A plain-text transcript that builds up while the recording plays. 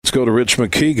let's go to Rich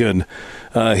MacKeigan.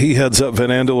 He heads up Van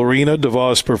Andel Arena,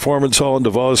 DeVos Performance Hall, and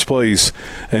DeVos Place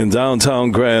in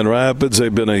downtown Grand Rapids.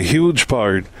 They've been a huge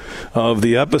part of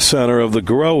the epicenter of the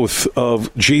growth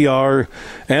of GR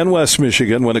and West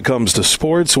Michigan when it comes to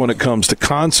sports, when it comes to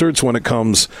concerts, when it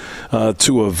comes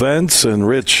to events. And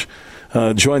Rich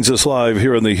joins us live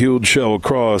here on the Huge Show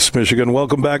across Michigan.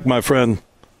 Welcome back, my friend.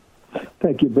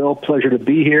 Thank you, Bill. Pleasure to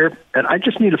be here. And I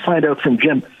just need to find out from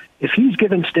Jim, if he's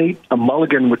given State a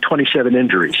mulligan with 27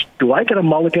 injuries, do I get a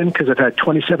mulligan because I've had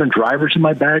 27 drivers in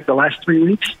my bag the last 3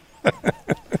 weeks?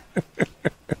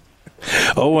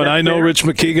 Oh, and I know Rich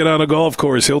MacKeigan on a golf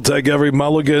course. He'll take every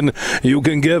mulligan you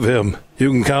can give him. You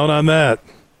can count on that.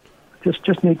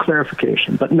 Just need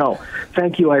clarification. But no,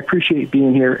 thank you. I appreciate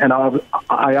being here, and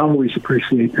I always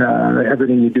appreciate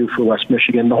everything you do for West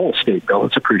Michigan, the whole state, Bill.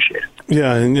 It's appreciated.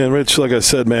 Yeah, and Rich, like I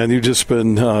said, man, you've just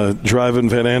been driving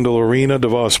Van Andel Arena,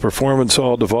 DeVos Performance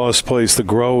Hall, DeVos Place, the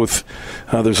growth.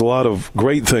 There's a lot of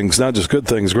great things, not just good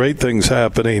things, great things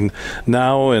happening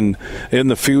now and in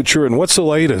the future. And what's the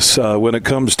latest when it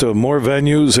comes to more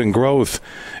venues and growth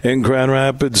in Grand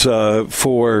Rapids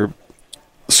for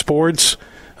sports?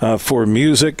 For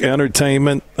music,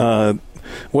 entertainment,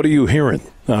 what are you hearing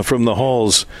from the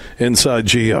halls inside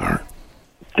GR?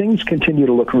 Things continue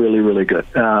to look really, really good.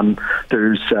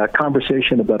 There's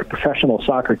conversation about a professional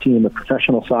soccer team, a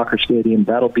professional soccer stadium.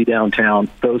 That'll be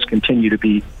downtown. Those continue to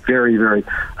be very, very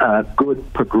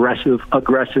good, progressive,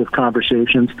 aggressive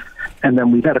conversations. And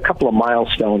then we've had a couple of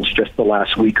milestones just the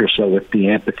last week or so with the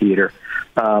amphitheater.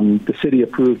 The city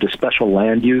approved a special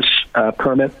land use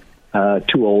permit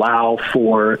to allow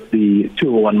for the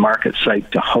 201 Market site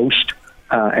to host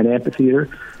an amphitheater.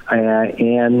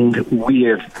 And we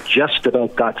have just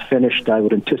about got finished, I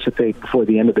would anticipate, before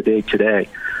the end of the day today,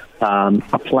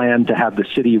 a plan to have the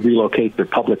city relocate their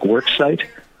public works site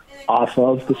off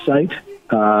of the site.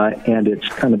 And it's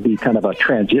going to be kind of a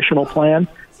transitional plan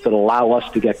that allow us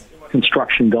to get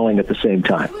construction going at the same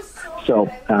time. So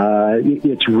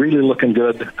it's really looking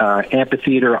good.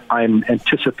 Amphitheater, I'm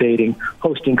anticipating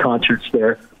hosting concerts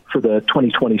there for the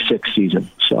 2026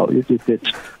 season. So it's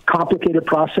a complicated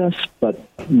process, but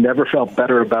never felt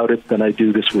better about it than I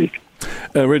do this week.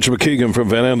 Rich MacKeigan from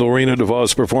Van Andel Arena,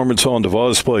 DeVos Performance Hall, and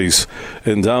DeVos Place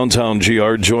in downtown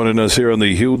GR joining us here on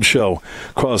the Huge Show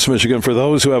across Michigan. For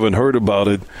those who haven't heard about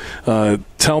it,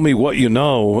 tell me what you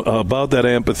know about that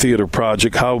amphitheater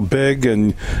project, how big,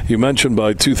 and you mentioned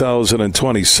by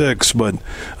 2026, but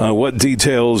what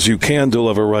details you can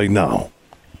deliver right now.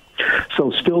 So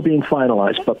still being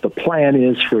finalized, but the plan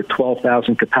is for a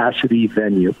 12,000 capacity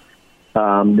venue.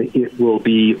 It will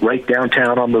be right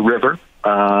downtown on the river.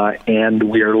 And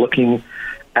we are looking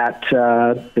at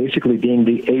basically being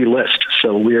the A-list.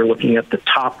 So we are looking at the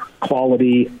top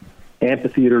quality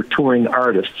amphitheater touring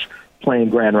artists playing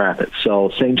Grand Rapids.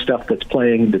 So same stuff that's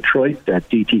playing in Detroit at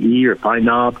DTE or Pine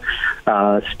Knob,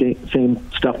 same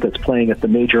stuff that's playing at the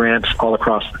major amps all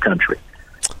across the country.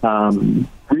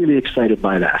 Really excited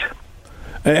by that.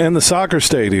 And the soccer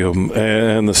stadium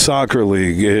and the soccer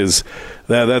league,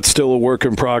 that's still a work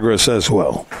in progress as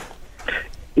well.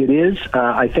 It is.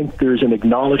 I think there's an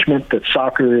acknowledgement that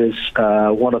soccer is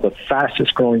one of the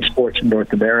fastest growing sports in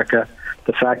North America.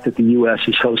 The fact that the U.S.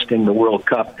 is hosting the World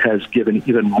Cup has given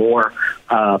even more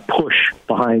push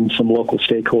behind some local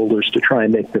stakeholders to try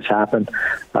and make this happen.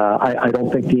 I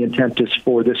don't think the intent is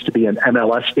for this to be an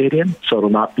MLS stadium, so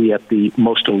it'll not be at the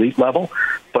most elite level,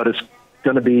 but it's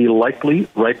going to be likely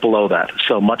right below that.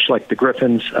 So much like the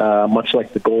Griffins, much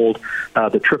like the Gold,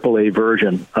 the AAA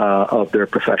version of their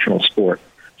professional sport.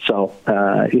 So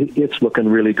it's looking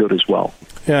really good as well.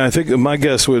 Yeah, I think my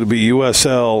guess would be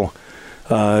USL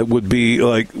would be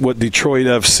like what Detroit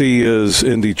FC is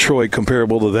in Detroit,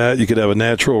 comparable to that. You could have a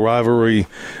natural rivalry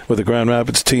with the Grand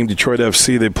Rapids team. Detroit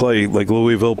FC, they play like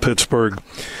Louisville, Pittsburgh.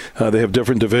 They have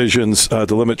different divisions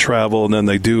to limit travel, and then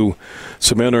they do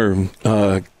some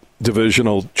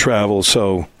divisional travel,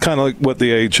 so kind of like what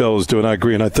the AHL is doing. I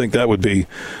agree, and I think that would be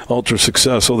ultra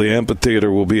successful. The amphitheater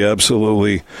will be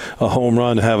absolutely a home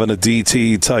run, having a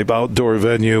DT-type outdoor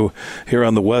venue here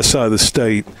on the west side of the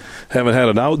state. Haven't had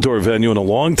an outdoor venue in a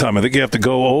long time. I think you have to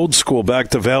go old school, back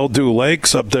to Valdew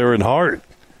Lakes up there in Hart.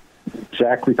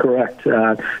 Exactly correct.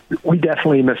 We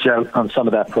definitely miss out on some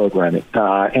of that programming,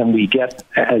 and we get,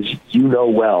 as you know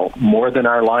well, more than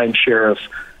our lion's share of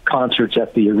concerts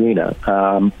at the arena.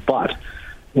 But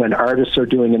when artists are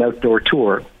doing an outdoor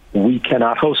tour, we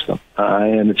cannot host them.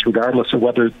 And it's regardless of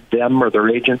whether them or their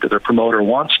agent or their promoter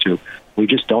wants to. We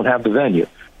just don't have the venue.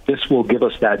 this will give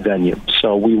us that venue.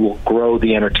 So we will grow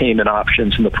the entertainment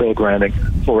options and the programming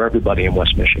for everybody in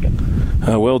West Michigan.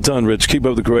 Well done, Rich. Keep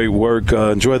up the great work.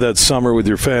 Enjoy that summer with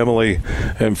your family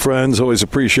and friends. Always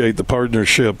appreciate the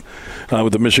partnership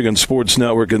with the Michigan Sports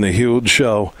Network and the Huge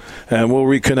Show. And we'll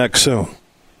reconnect soon.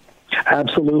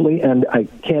 Absolutely. And I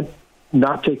can't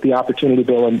not take the opportunity,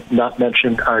 Bill, and not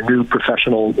mention our new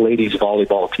professional ladies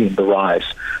volleyball team, the Rise,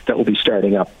 that will be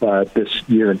starting up this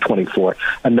year in 24.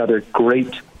 Another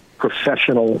great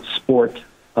professional sport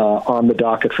on the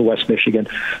docket for West Michigan.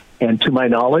 And to my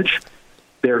knowledge,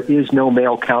 there is no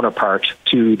male counterpart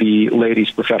to the ladies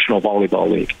professional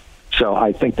volleyball league. So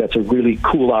I think that's a really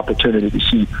cool opportunity to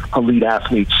see elite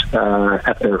athletes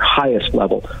at their highest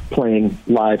level playing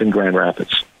live in Grand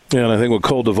Rapids. Yeah, and I think with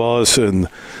Cole DeVos and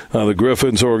the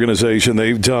Griffins organization,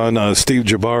 they've done Steve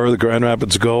Jabara, the Grand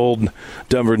Rapids Gold,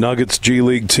 Denver Nuggets G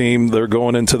League team. They're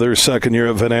going into their second year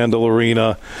at Van Andel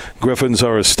Arena. Griffins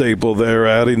are a staple there,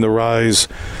 adding the Rise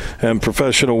and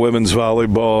professional women's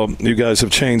volleyball. You guys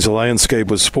have changed the landscape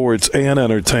with sports and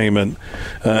entertainment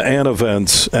and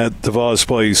events at DeVos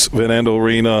Place, Van Andel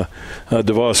Arena,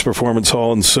 DeVos Performance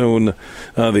Hall, and soon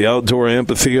the outdoor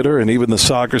amphitheater and even the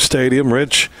soccer stadium.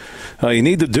 Rich, you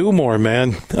need to do more,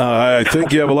 man. I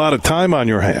think you have a lot of time on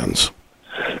your hands.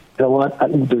 You know what?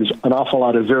 There's an awful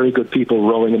lot of very good people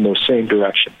rowing in the same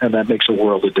direction, and that makes a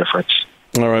world of difference.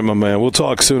 All right, my man. We'll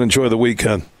talk soon. Enjoy the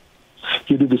weekend.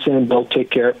 You do the same, Bill. Take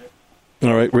care.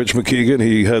 All right, Rich MacKeigan,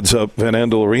 he heads up Van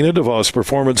Andel Arena, DeVos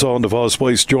Performance Hall, and DeVos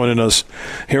Place, joining us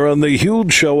here on the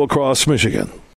Huge Show across Michigan.